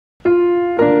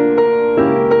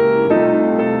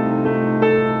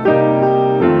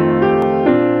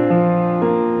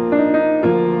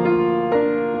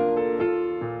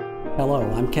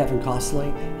Costley,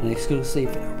 an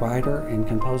exclusive writer and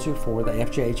composer for the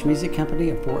FJH Music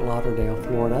Company of Fort Lauderdale,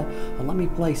 Florida. Let me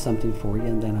play something for you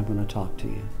and then I'm going to talk to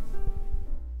you.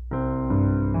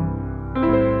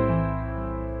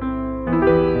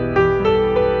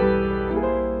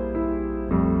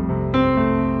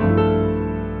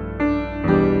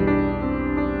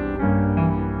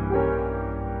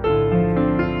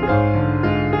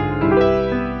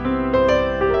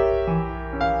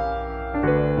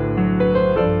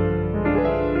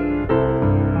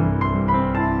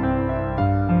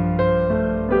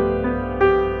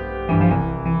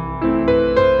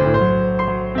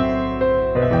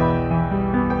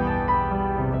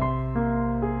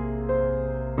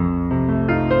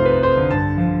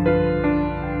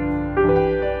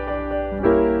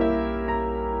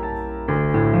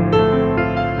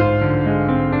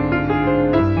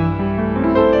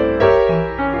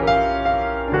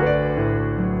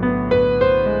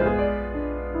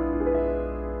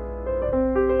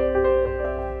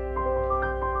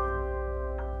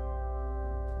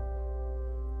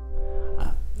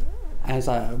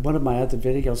 One of my other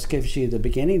videos gives you the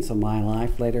beginnings of my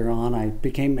life. Later on, I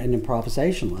became an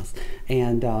improvisationalist,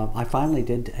 and I finally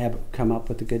did come up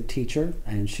with a good teacher,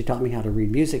 and she taught me how to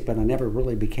read music, but I never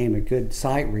really became a good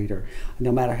sight reader.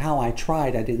 No matter how I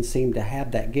tried, I didn't seem to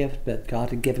have that gift, but God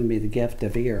had given me the gift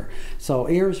of ear. So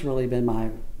ear's really been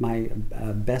my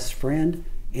best friend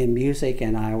in music,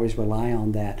 and I always rely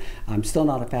on that. I'm still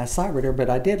not a fast sight reader, but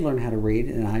I did learn how to read,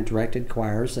 and I directed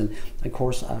choirs, and of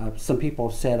course some people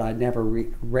said I'd never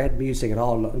read music at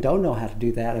all. Don't know how to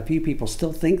do that. A few people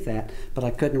still think that, but I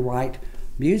couldn't write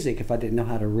music if I didn't know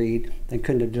how to read, and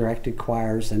couldn't have directed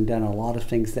choirs and done a lot of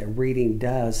things that reading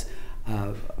does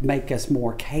make us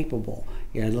more capable,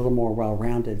 a little more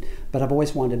well-rounded. But I've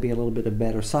always wanted to be a little bit of a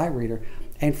better sight reader.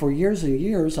 And for years and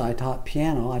years, I taught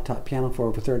piano. I taught piano for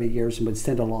over 30 years and would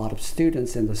send a lot of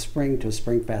students in the spring to a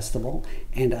spring festival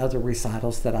and other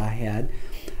recitals that I had.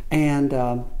 And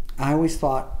I always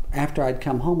thought after I'd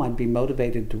come home, I'd be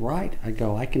motivated to write. I'd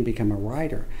go, I can become a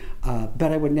writer.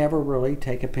 But I would never really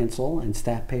take a pencil and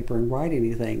staff paper and write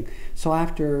anything. So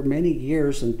after many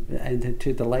years and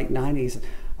to the late 90s,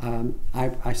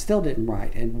 I still didn't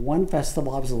write. And one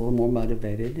festival, I was a little more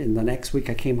motivated. And the next week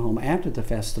I came home after the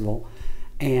festival,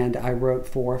 and I wrote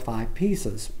 4 or 5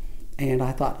 pieces. And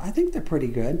I thought, I think they're pretty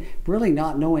good. Really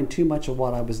not knowing too much of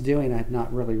what I was doing. I'd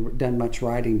not really done much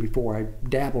writing before. I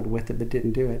dabbled with it, but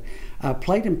didn't do it.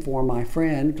 Played them for my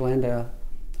friend, Glenda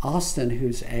Austin,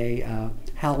 who's a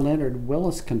Hal Leonard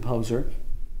Willis composer.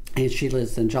 And she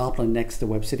lives in Joplin, next to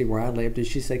Webb City, where I lived. And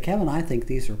she said, Kevin, I think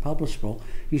these are publishable.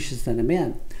 You should send them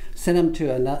in. Sent them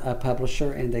to a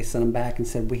publisher, and they sent them back and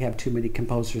said, we have too many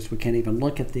composers. We can't even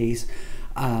look at these.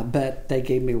 But they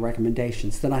gave me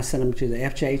recommendations. Then I sent them to the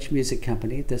FJH Music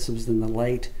Company. This was in the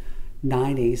late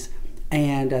 90s.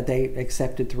 And they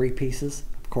accepted 3 pieces.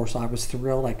 Of course, I was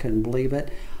thrilled. I couldn't believe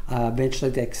it.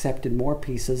 Eventually, they accepted more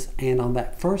pieces. And on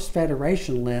that first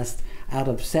Federation list, out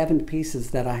of 7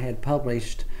 pieces that I had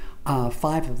published,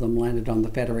 5 of them landed on the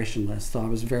Federation list. So I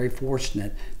was very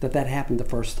fortunate that that happened the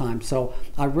first time. So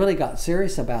I really got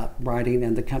serious about writing,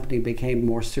 and the company became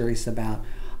more serious about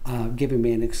giving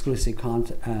me an exclusive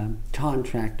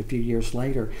contract a few years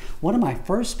later. One of my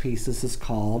first pieces is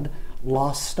called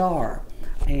Lost Star,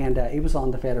 and it was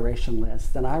on the Federation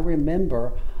list. And I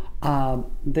remember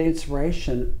the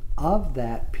inspiration of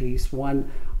that piece.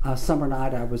 One summer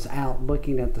night I was out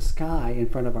looking at the sky in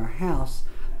front of our house,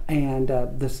 and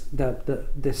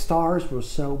the stars were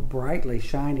so brightly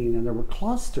shining, and there were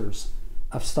clusters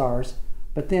of stars,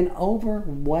 but then over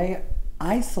way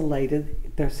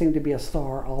isolated, there seemed to be a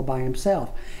star all by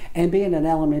himself. And being an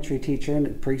elementary teacher and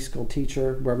a preschool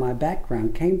teacher, where my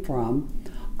background came from,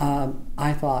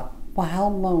 I thought, well, how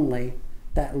lonely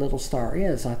that little star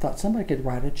is. I thought somebody could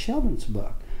write a children's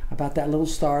book about that little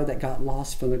star that got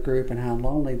lost from the group and how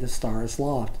lonely the star is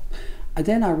lost. And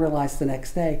then I realized the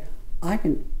next day,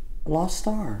 lost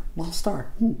star.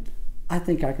 I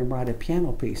think I can write a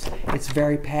piano piece. It's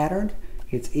very patterned.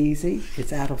 It's easy.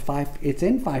 It's it's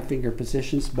in 5-finger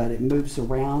positions, but it moves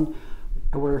around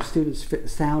where students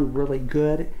sound really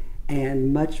good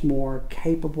and much more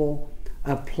capable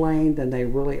of playing than they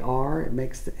really are.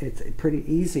 It's a pretty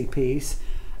easy piece,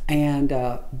 and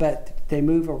but they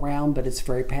move around, but it's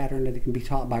very patterned, and it can be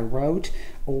taught by rote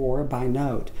or by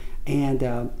note.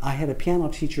 And I had a piano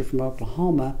teacher from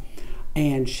Oklahoma,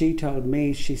 and she told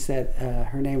me, she said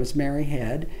her name was Mary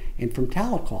Head, and from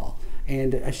Tahlequah.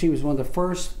 And she was one of the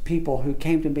first people who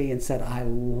came to me and said, I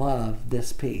love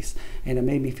this piece. And it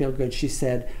made me feel good. She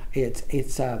said, it's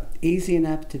easy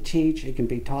enough to teach. It can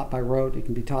be taught by rote. It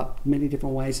can be taught many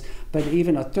different ways. But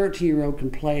even a 13-year-old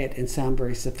can play it and sound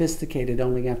very sophisticated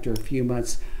only after a few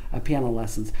months of piano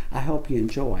lessons. I hope you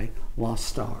enjoy Lost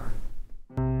Star.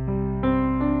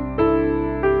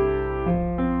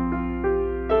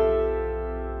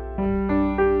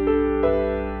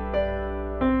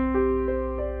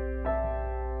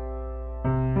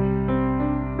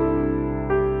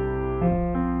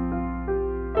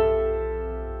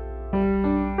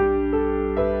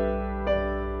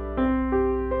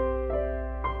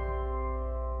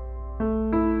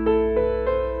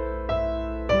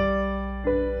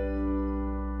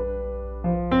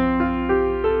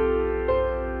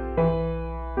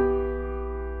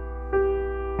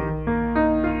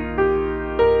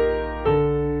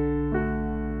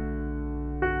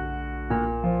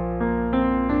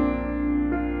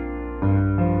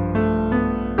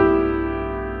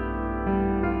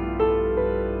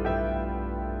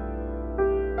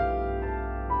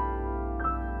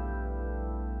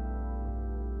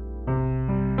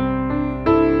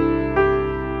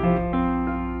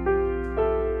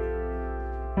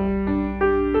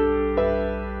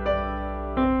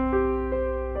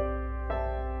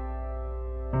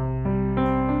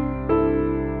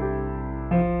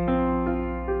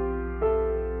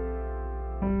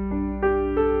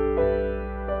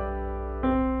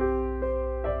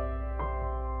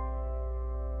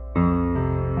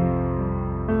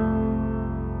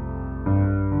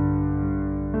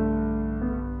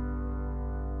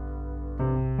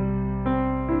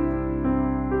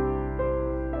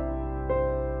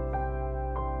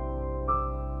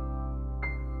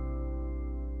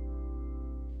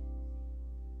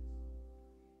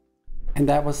 And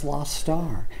that was Lost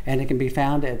Star. And it can be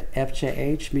found at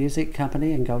FJH Music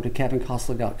Company, and go to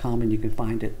kevincostley.com and you can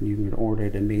find it and you can order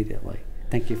it immediately.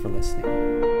 Thank you for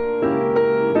listening.